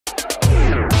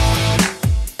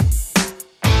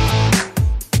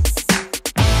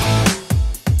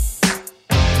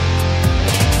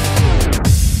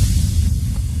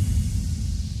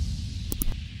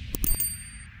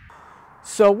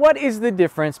So what is the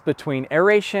difference between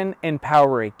aeration and power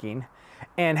raking,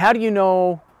 and how do you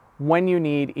know when you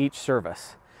need each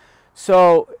service?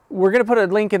 So we're going to put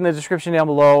a link in the description down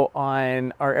below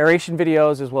on our aeration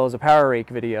videos as well as a power rake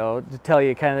video to tell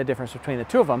you kind of the difference between the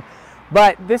two of them.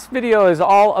 But this video is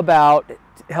all about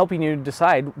helping you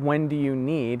decide when do you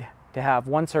need to have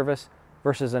one service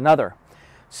versus another.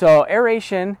 So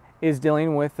aeration is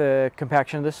dealing with the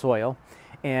compaction of the soil,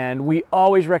 and we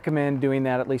always recommend doing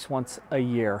that at least once a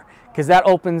year because that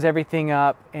opens everything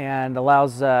up and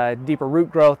allows deeper root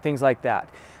growth, things like that.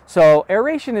 So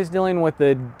aeration is dealing with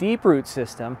the deep root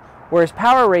system, whereas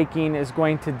power raking is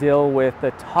going to deal with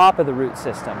the top of the root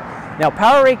system. Now,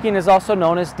 power raking is also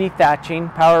known as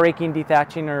dethatching. Power raking,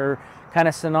 dethatching are kind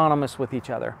of synonymous with each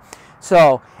other.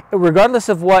 So regardless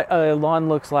of what a lawn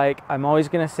looks like, I'm always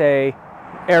going to say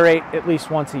aerate at least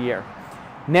once a year.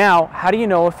 Now, how do you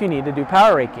know if you need to do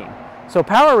power raking? So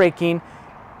power raking,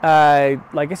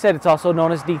 like I said, it's also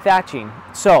known as dethatching.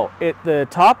 So at the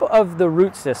top of the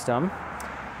root system,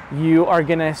 you are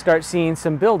going to start seeing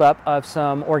some buildup of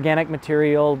some organic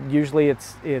material. Usually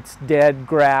it's dead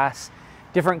grass,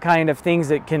 different kind of things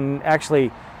that can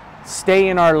actually stay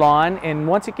in our lawn. And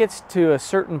once it gets to a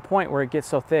certain point where it gets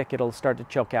so thick, it'll start to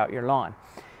choke out your lawn.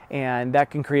 And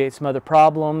that can create some other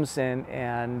problems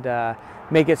and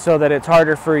make it so that it's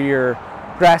harder for your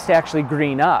grass to actually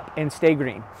green up and stay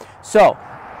green. So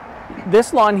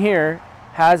this lawn here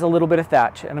has a little bit of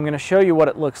thatch, and I'm going to show you what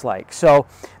it looks like. So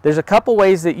there's a couple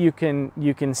ways that you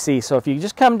can see. So if you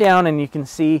just come down and you can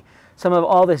see some of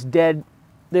all this dead,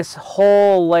 this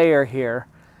whole layer here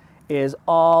is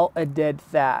all a dead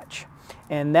thatch,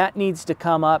 and that needs to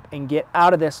come up and get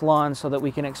out of this lawn so that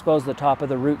we can expose the top of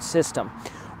the root system.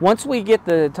 Once we get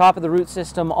the top of the root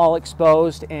system all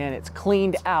exposed and it's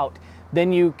cleaned out,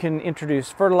 then you can introduce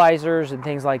fertilizers and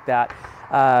things like that,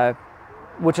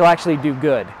 which will actually do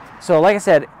good. So like I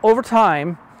said, over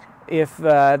time, if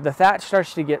the thatch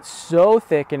starts to get so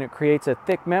thick and it creates a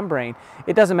thick membrane,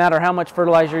 it doesn't matter how much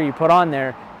fertilizer you put on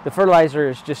there, the fertilizer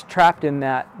is just trapped in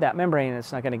that membrane and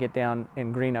it's not going to get down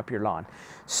and green up your lawn.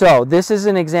 So this is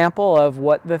an example of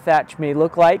what the thatch may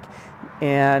look like,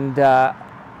 and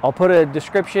I'll put a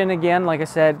description again, like I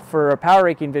said, for a power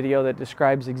raking video that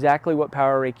describes exactly what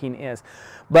power raking is.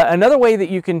 But another way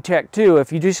that you can check too,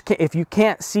 if you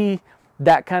can't see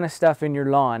that kind of stuff in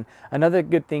your lawn, another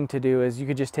good thing to do is you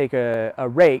could just take a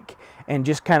rake and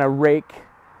just kind of rake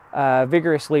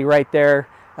vigorously right there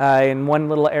in one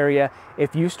little area.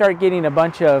 If you start getting a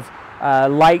bunch of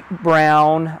light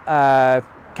brown,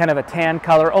 kind of a tan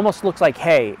color, almost looks like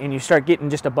hay, and you start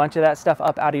getting just a bunch of that stuff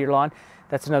up out of your lawn,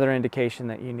 that's another indication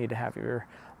that you need to have your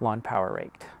lawn power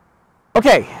raked.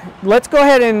 Okay, let's go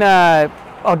ahead and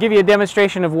I'll give you a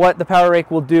demonstration of what the power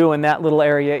rake will do in that little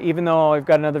area, even though I've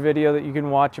got another video that you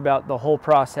can watch about the whole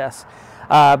process.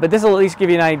 But this will at least give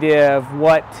you an idea of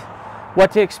what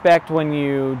to expect when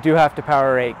you do have to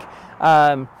power rake.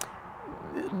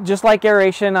 Just like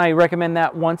aeration, I recommend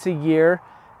that once a year.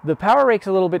 The power rake's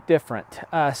a little bit different.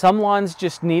 Some lawns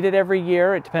just need it every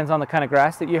year. It depends on the kind of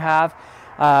grass that you have.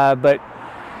 But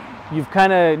you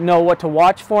kind of know what to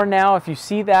watch for now. If you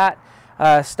see that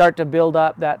start to build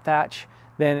up, that thatch,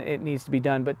 then it needs to be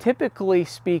done. But typically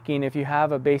speaking, if you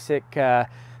have a basic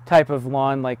type of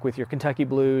lawn, like with your Kentucky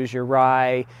blues, your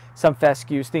rye, some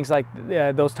fescues, things like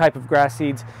those type of grass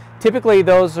seeds, typically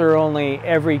those are only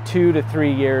every 2 to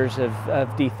 3 years of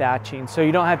dethatching. So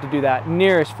you don't have to do that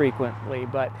near as frequently,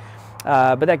 but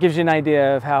that gives you an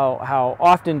idea of how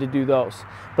often to do those.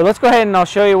 But let's go ahead and I'll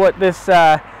show you what this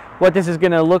is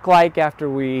going to look like after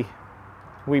we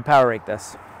power rake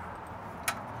this.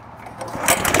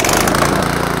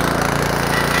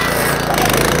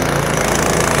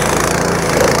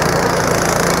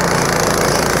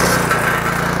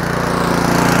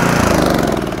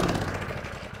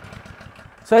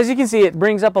 So as you can see, it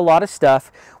brings up a lot of stuff.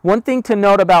 One thing to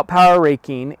note about power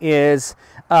raking is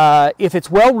if it's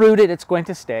well rooted, it's going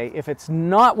to stay. If it's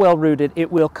not well rooted,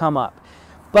 it will come up.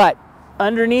 But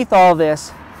underneath all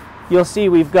this, you'll see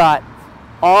we've got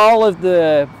all of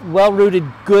the well-rooted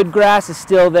good grass is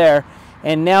still there.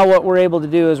 And now what we're able to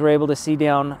do is we're able to see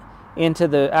down into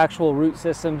the actual root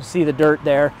system, see the dirt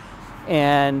there.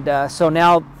 And so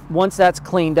now once that's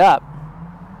cleaned up,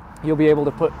 you'll be able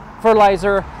to put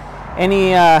fertilizer,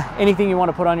 anything you want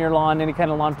to put on your lawn, any kind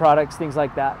of lawn products, things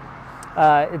like that.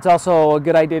 It's also a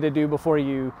good idea to do before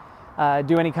you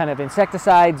do any kind of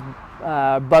insecticides,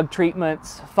 bug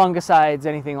treatments, fungicides,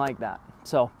 anything like that.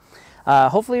 So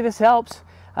hopefully this helps.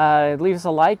 Leave us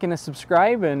a like and a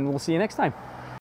subscribe, and we'll see you next time.